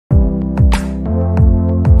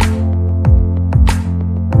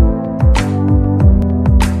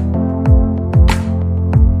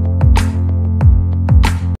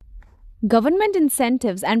Government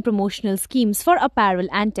incentives and promotional schemes for apparel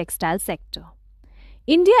and textile sector.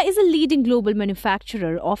 India is a leading global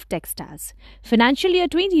manufacturer of textiles. Financial year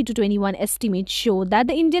 20 to 21 estimates show that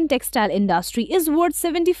the Indian textile industry is worth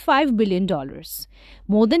 $75 billion.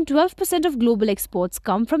 More than 12% of global exports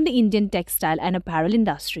come from the Indian textile and apparel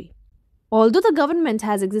industry. Although the government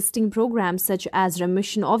has existing programs such as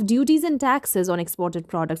remission of duties and taxes on exported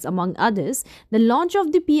products among others, the launch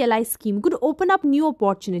of the PLI scheme could open up new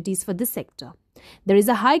opportunities for this sector. There is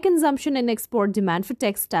a high consumption and export demand for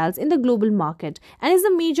textiles in the global market and is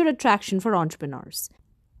a major attraction for entrepreneurs.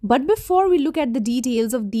 But before we look at the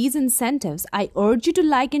details of these incentives, I urge you to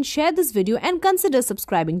like and share this video and consider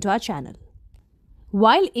subscribing to our channel.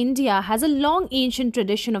 While India has a long ancient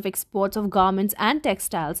tradition of exports of garments and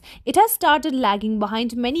textiles, it has started lagging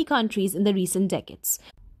behind many countries in the recent decades.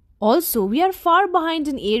 Also, we are far behind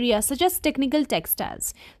in areas such as technical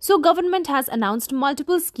textiles. So, government has announced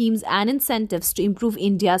multiple schemes and incentives to improve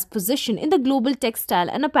India's position in the global textile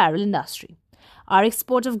and apparel industry. Our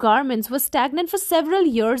export of garments was stagnant for several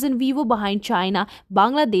years and we were behind China,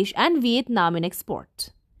 Bangladesh and Vietnam in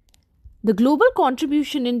export. The global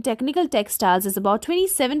contribution in technical textiles is about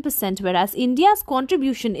 27%, whereas India's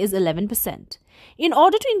contribution is 11%. In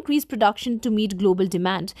order to increase production to meet global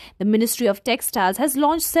demand, the Ministry of Textiles has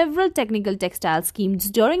launched several technical textile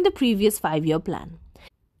schemes during the previous 5-year plan.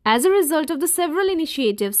 As a result of the several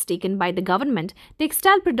initiatives taken by the government,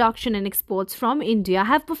 textile production and exports from India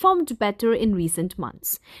have performed better in recent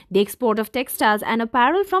months. The export of textiles and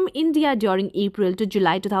apparel from India during April to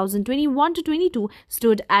July 2021-22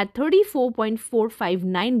 stood at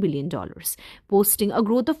 $34.459 billion, posting a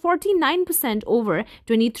growth of 49% over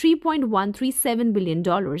 $23.137 billion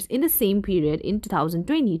in the same period in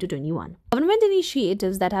 2020-21. Government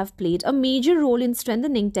initiatives that have played a major role in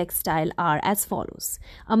strengthening textile are as follows.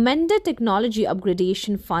 Amended Technology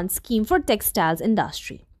Upgradation Fund Scheme for Textiles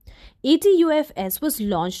Industry. ATUFS was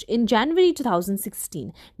launched in January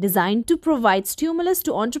 2016, designed to provide stimulus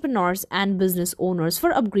to entrepreneurs and business owners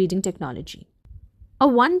for upgrading technology. A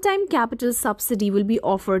one-time capital subsidy will be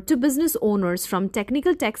offered to business owners from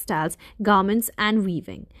technical textiles, garments and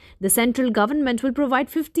weaving. The central government will provide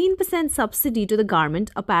 15% subsidy to the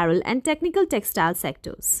garment, apparel and technical textile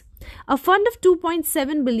sectors. A fund of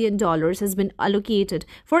 $2.7 billion has been allocated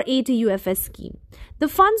for ATUFS scheme. The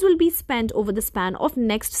funds will be spent over the span of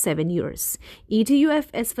next 7 years.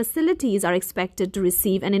 ATUFS facilities are expected to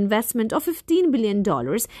receive an investment of $15 billion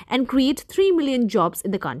and create 3 million jobs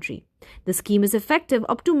in the country. The scheme is effective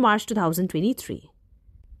up to March 2023.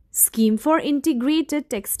 Scheme for Integrated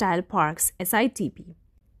Textile Parks (SITP).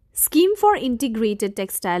 Scheme for Integrated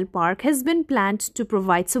Textile Park has been planned to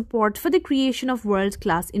provide support for the creation of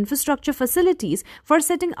world-class infrastructure facilities for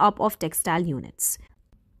setting up of textile units.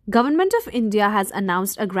 Government of India has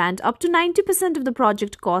announced a grant up to 90% of the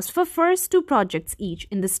project cost for first 2 projects each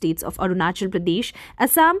in the states of Arunachal Pradesh,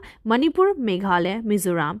 Assam, Manipur, Meghalaya,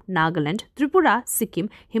 Mizoram, Nagaland, Tripura, Sikkim,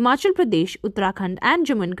 Himachal Pradesh, Uttarakhand and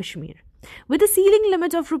Jammu and Kashmir, with a ceiling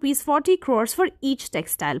limit of ₹40 crores for each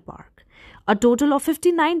textile park. A total of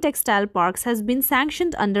 59 textile parks has been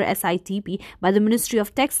sanctioned under SITP by the Ministry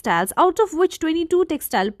of Textiles, out of which 22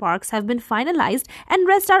 textile parks have been finalized and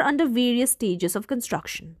rest are under various stages of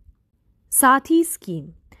construction. SAATHI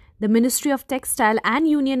Scheme. The Ministry of Textile and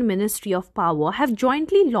Union Ministry of Power have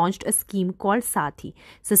jointly launched a scheme called SAATHI,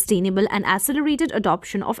 Sustainable and Accelerated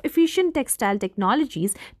Adoption of Efficient Textile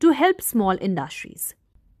Technologies to help small industries.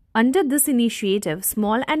 Under this initiative,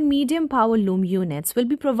 small and medium power loom units will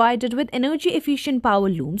be provided with energy-efficient power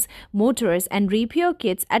looms, motors and repair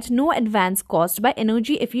kits at no advance cost by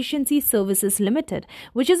Energy Efficiency Services Limited,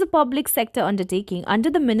 which is a public sector undertaking under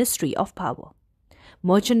the Ministry of Power.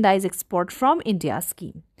 Merchandise Export from India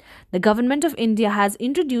Scheme. The Government of India has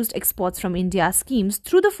introduced exports from India schemes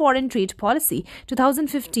through the Foreign Trade Policy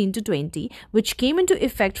 2015-20, which came into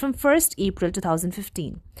effect from 1st April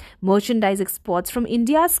 2015. Merchandise Exports from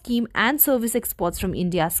India Scheme and Service Exports from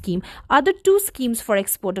India Scheme are the 2 schemes for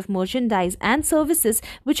export of merchandise and services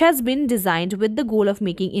which has been designed with the goal of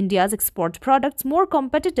making India's export products more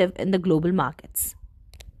competitive in the global markets.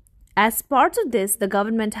 As part of this, the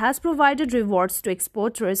government has provided rewards to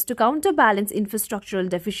exporters to counterbalance infrastructural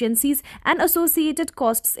deficiencies and associated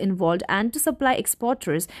costs involved and to supply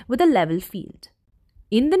exporters with a level field.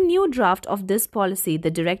 In the new draft of this policy, the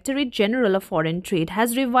Directorate General of Foreign Trade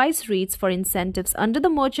has revised rates for incentives under the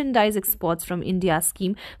Merchandise Exports from India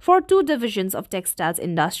scheme for 2 divisions of textiles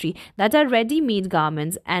industry that are ready-made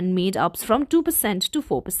garments and made-ups from 2% to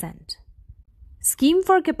 4%. Scheme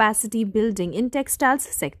for Capacity Building in Textiles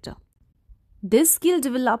Sector. This skill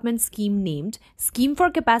development scheme, named Scheme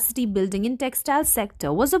for Capacity Building in Textile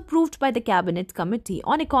Sector, was approved by the Cabinet Committee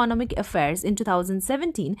on Economic Affairs in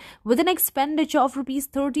 2017 with an expenditure of Rs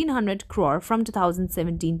 1300 crore from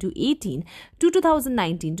 2017 to 18 to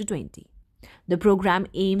 2019 to 20. The program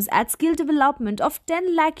aims at skill development of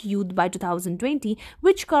 10 lakh youth by 2020,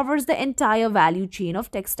 which covers the entire value chain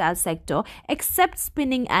of textile sector except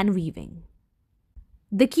spinning and weaving.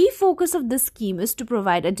 The key focus of this scheme is to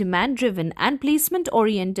provide a demand-driven and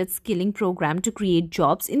placement-oriented skilling program to create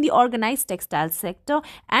jobs in the organized textile sector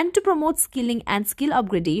and to promote skilling and skill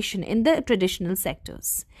upgradation in the traditional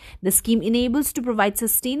sectors. The scheme enables to provide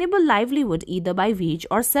sustainable livelihood either by wage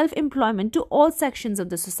or self-employment to all sections of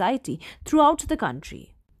the society throughout the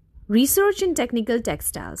country. Research in technical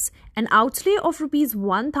textiles. An outlay of Rs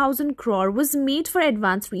 1,000 crore was made for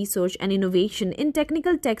advanced research and innovation in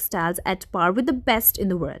technical textiles at par with the best in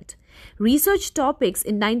the world. Research topics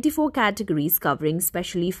in 94 categories covering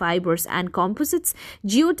specialty fibers and composites,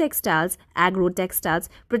 geotextiles, agro-textiles,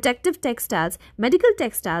 protective textiles, medical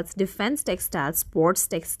textiles, defense textiles, sports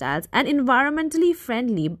textiles, and environmentally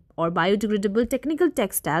friendly or biodegradable technical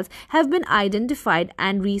textiles have been identified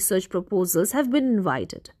and research proposals have been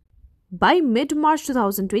invited. By mid-March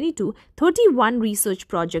 2022, 31 research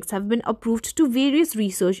projects have been approved to various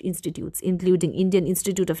research institutes, including Indian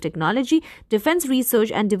Institute of Technology, Defense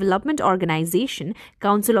Research and Development Organization,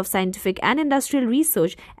 Council of Scientific and Industrial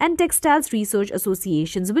Research, and Textiles Research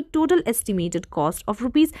Associations with total estimated cost of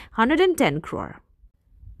Rs 110 crore.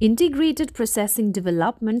 Integrated Processing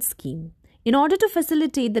Development Scheme. In order to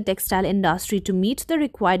facilitate the textile industry to meet the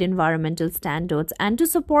required environmental standards and to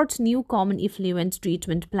support new common effluent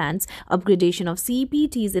treatment plants, upgradation of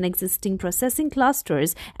CEPTs in existing processing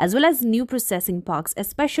clusters, as well as new processing parks,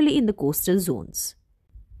 especially in the coastal zones.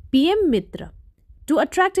 PM Mitra. To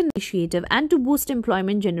attract initiative and to boost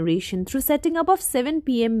employment generation through setting up of 7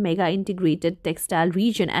 PM mega integrated textile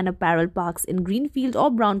region and apparel parks in greenfield or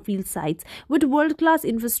brownfield sites with world-class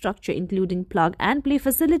infrastructure including plug and play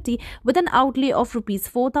facility with an outlay of Rs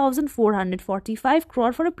 4,445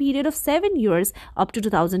 crore for a period of 7 years up to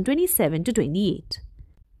 2027 to 28.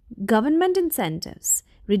 Government incentives.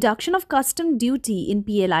 Reduction of custom duty in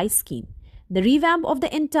PLI scheme. The revamp of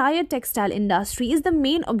the entire textile industry is the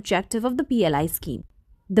main objective of the PLI scheme.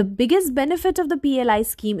 The biggest benefit of the PLI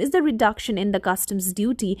scheme is the reduction in the customs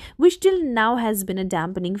duty, which till now has been a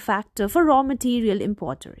dampening factor for raw material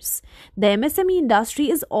importers. The MSME industry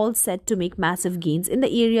is all set to make massive gains in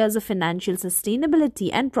the areas of financial sustainability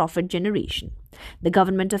and profit generation. The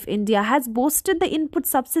Government of India has boosted the input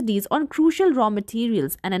subsidies on crucial raw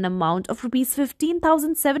materials and an amount of Rs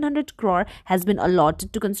 15,700 crore has been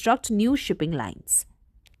allotted to construct new shipping lines.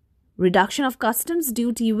 Reduction of customs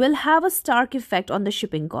duty will have a stark effect on the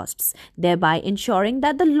shipping costs, thereby ensuring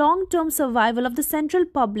that the long-term survival of the central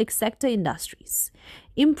public sector industries.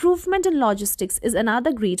 Improvement in logistics is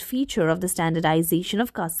another great feature of the standardization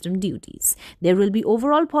of custom duties. There will be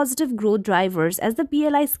overall positive growth drivers as the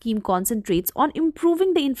PLI scheme concentrates on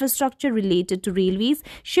improving the infrastructure related to railways,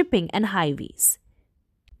 shipping and highways.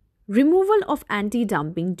 Removal of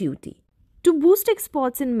anti-dumping duty. To boost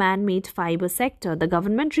exports in man-made fiber sector, the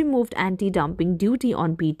government removed anti-dumping duty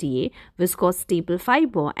on PTA, viscose staple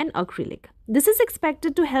fiber and acrylic. This is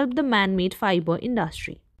expected to help the man-made fiber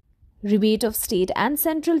industry. Rebate of state and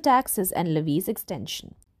central taxes and levies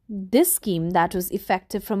extension. This scheme that was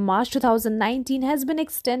effective from March 2019 has been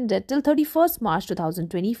extended till 31st March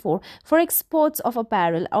 2024 for exports of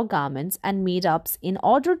apparel or garments and made-ups in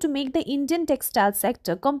order to make the Indian textile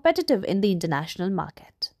sector competitive in the international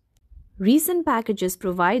market. Recent packages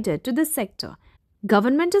provided to this sector.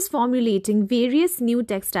 Government is formulating various new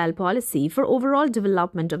textile policy for overall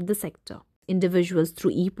development of the sector. Individuals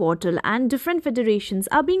through e-portal and different federations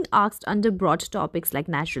are being asked under broad topics like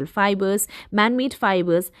natural fibers, man-made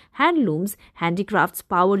fibers, handlooms, handicrafts,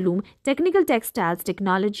 powerloom, technical textiles,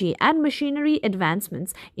 technology and machinery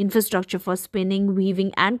advancements, infrastructure for spinning,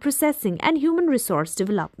 weaving and processing, and human resource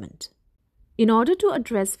development. In order to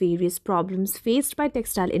address various problems faced by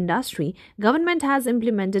textile industry, government has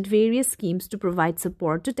implemented various schemes to provide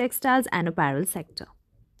support to textiles and apparel sector.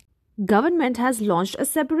 Government has launched a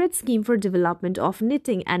separate scheme for development of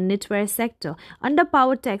knitting and knitwear sector under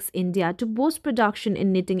PowerTex India to boost production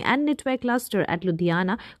in knitting and knitwear cluster at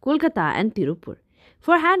Ludhiana, Kolkata and Tirupur.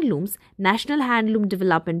 For handlooms, National Handloom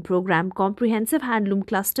Development Program, Comprehensive Handloom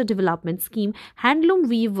Cluster Development Scheme, Handloom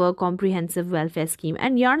Weaver Comprehensive Welfare Scheme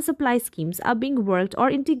and Yarn Supply Schemes are being worked or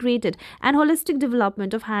integrated and holistic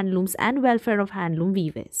development of handlooms and welfare of handloom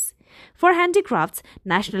weavers. For handicrafts,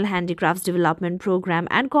 National Handicrafts Development Program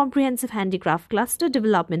and Comprehensive Handicraft Cluster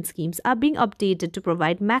Development Schemes are being updated to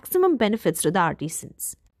provide maximum benefits to the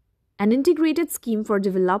artisans. An integrated scheme for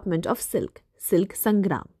development of silk, Silk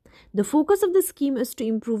Sangram. The focus of the scheme is to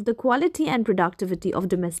improve the quality and productivity of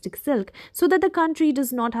domestic silk so that the country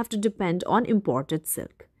does not have to depend on imported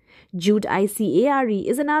silk. Jute ICARE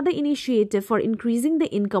is another initiative for increasing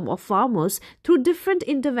the income of farmers through different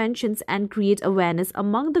interventions and create awareness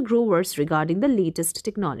among the growers regarding the latest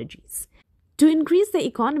technologies. To increase the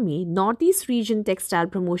economy, Northeast Region Textile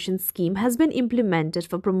Promotion Scheme has been implemented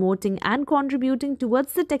for promoting and contributing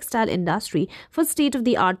towards the textile industry for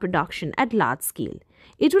state-of-the-art production at large scale.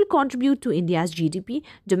 It will contribute to India's GDP,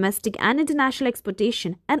 domestic and international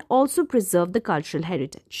exportation, and also preserve the cultural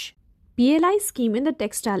heritage. PLI scheme in the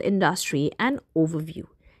textile industry, an overview.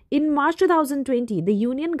 In March 2020, the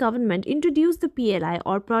Union government introduced the PLI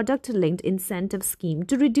or Product-Linked Incentive Scheme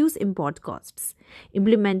to reduce import costs.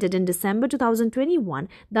 Implemented in December 2021,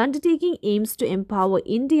 the undertaking aims to empower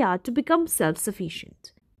India to become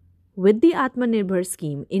self-sufficient. With the Atmanirbhar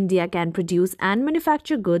scheme, India can produce and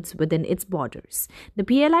manufacture goods within its borders. The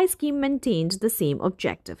PLI scheme maintained the same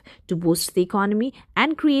objective, to boost the economy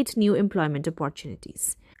and create new employment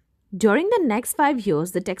opportunities. During the next 5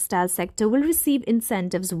 years, the textile sector will receive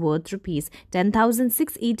incentives worth Rs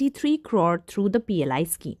 10,683 crore through the PLI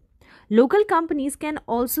scheme. Local companies can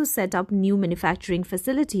also set up new manufacturing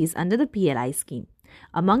facilities under the PLI scheme.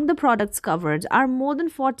 Among the products covered are more than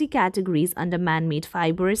 40 categories under man-made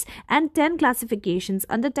fibers and 10 classifications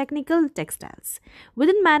under technical textiles.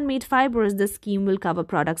 Within man-made fibers, the scheme will cover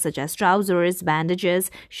products such as trousers, bandages,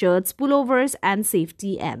 shirts, pullovers, and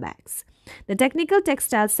safety airbags. The technical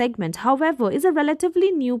textile segment, however, is a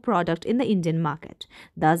relatively new product in the Indian market.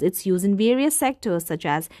 Thus, its use in various sectors such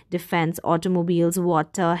as defense, automobiles,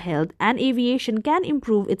 water, health, and aviation can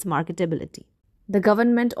improve its marketability. The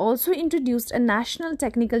government also introduced a national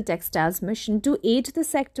technical textiles mission to aid the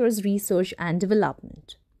sector's research and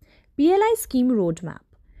development. PLI scheme roadmap.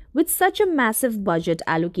 With such a massive budget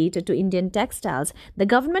allocated to Indian textiles, the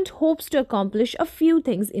government hopes to accomplish a few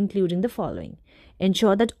things, including the following.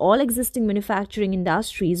 Ensure that all existing manufacturing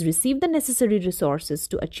industries receive the necessary resources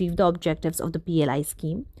to achieve the objectives of the PLI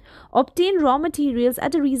scheme. Obtain raw materials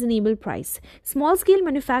at a reasonable price. Small-scale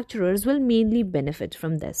manufacturers will mainly benefit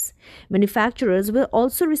from this. Manufacturers will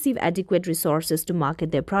also receive adequate resources to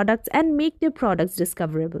market their products and make their products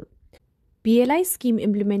discoverable. PLI scheme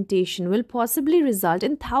implementation will possibly result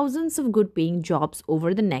in thousands of good-paying jobs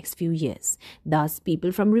over the next few years. Thus,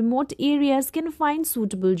 people from remote areas can find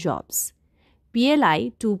suitable jobs.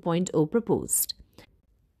 PLI 2.0 proposed.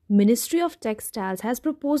 Ministry of Textiles has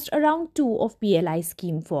proposed around 2 of PLI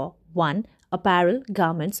scheme for 1. Apparel,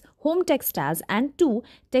 garments, home textiles, and 2.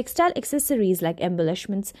 Textile accessories like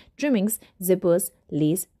embellishments, trimmings, zippers,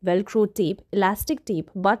 lace, velcro tape, elastic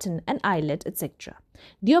tape, button, and eyelet, etc.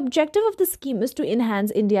 The objective of the scheme is to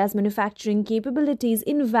enhance India's manufacturing capabilities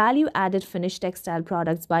in value-added finished textile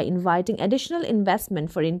products by inviting additional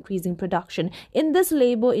investment for increasing production in this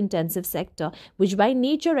labor-intensive sector, which by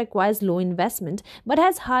nature requires low investment but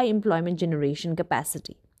has high employment generation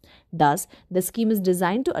capacity. Thus, the scheme is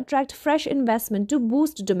designed to attract fresh investment to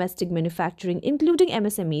boost domestic manufacturing, including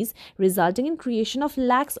MSMEs, resulting in creation of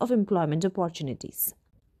lakhs of employment opportunities.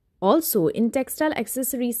 Also, in textile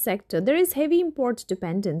accessories sector, there is heavy import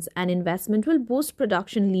dependence and investment will boost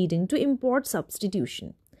production leading to import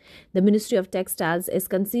substitution. The Ministry of Textiles is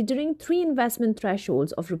considering 3 investment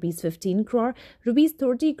thresholds of Rs 15 crore, Rs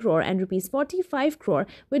 30 crore and Rs 45 crore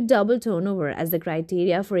with double turnover as the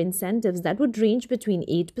criteria for incentives that would range between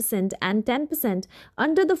 8% and 10%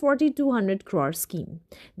 under the 4,200 crore scheme.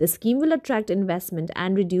 The scheme will attract investment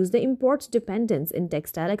and reduce the import dependence in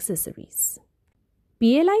textile accessories.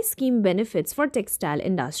 PLI scheme benefits for textile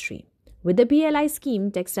industry. With the PLI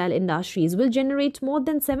scheme, textile industries will generate more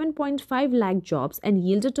than 7.5 lakh jobs and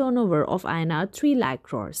yield a turnover of INR 3 lakh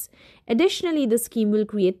crores. Additionally, the scheme will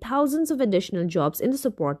create thousands of additional jobs in the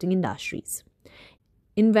supporting industries.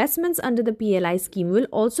 Investments under the PLI scheme will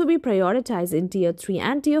also be prioritized in Tier 3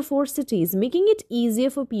 and Tier 4 cities, making it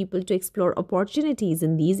easier for people to explore opportunities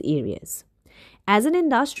in these areas. As an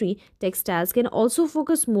industry, textiles can also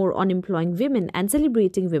focus more on employing women and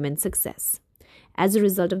celebrating women's success. As a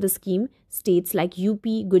result of the scheme, states like UP,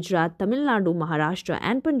 Gujarat, Tamil Nadu, Maharashtra,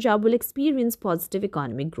 and Punjab will experience positive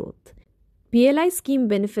economic growth. PLI scheme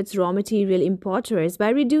benefits raw material importers by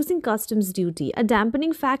reducing customs duty, a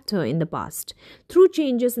dampening factor in the past. Through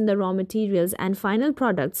changes in the raw materials and final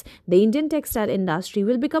products, the Indian textile industry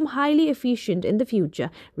will become highly efficient in the future,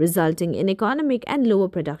 resulting in economic and lower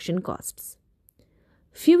production costs.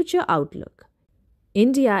 Future outlook.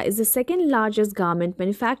 India is the second largest garment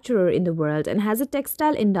manufacturer in the world and has a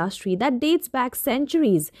textile industry that dates back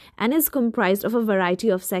centuries and is comprised of a variety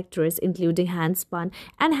of sectors including hand-spun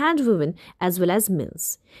and hand-woven as well as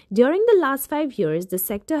mills. During the last 5 years, the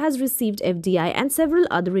sector has received FDI and several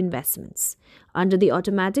other investments. Under the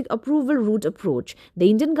automatic approval route approach, the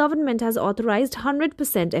Indian government has authorized 100%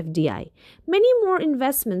 FDI. Many more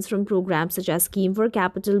investments from programs such as Scheme for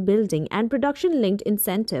Capital Building and Production-Linked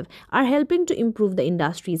Incentive are helping to improve the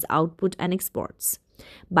industry's output and exports.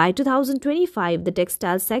 By 2025, the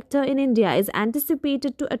textile sector in India is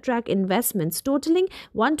anticipated to attract investments totaling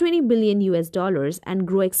 $120 billion and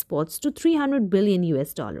grow exports to $300 billion.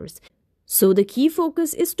 So the key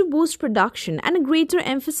focus is to boost production and a greater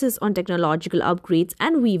emphasis on technological upgrades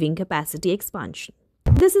and weaving capacity expansion.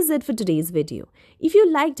 This is it for today's video. If you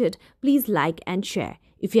liked it, please like and share.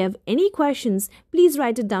 If you have any questions, please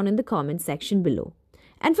write it down in the comment section below.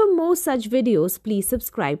 And for more such videos, please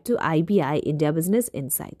subscribe to IBI India Business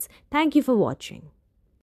Insights. Thank you for watching.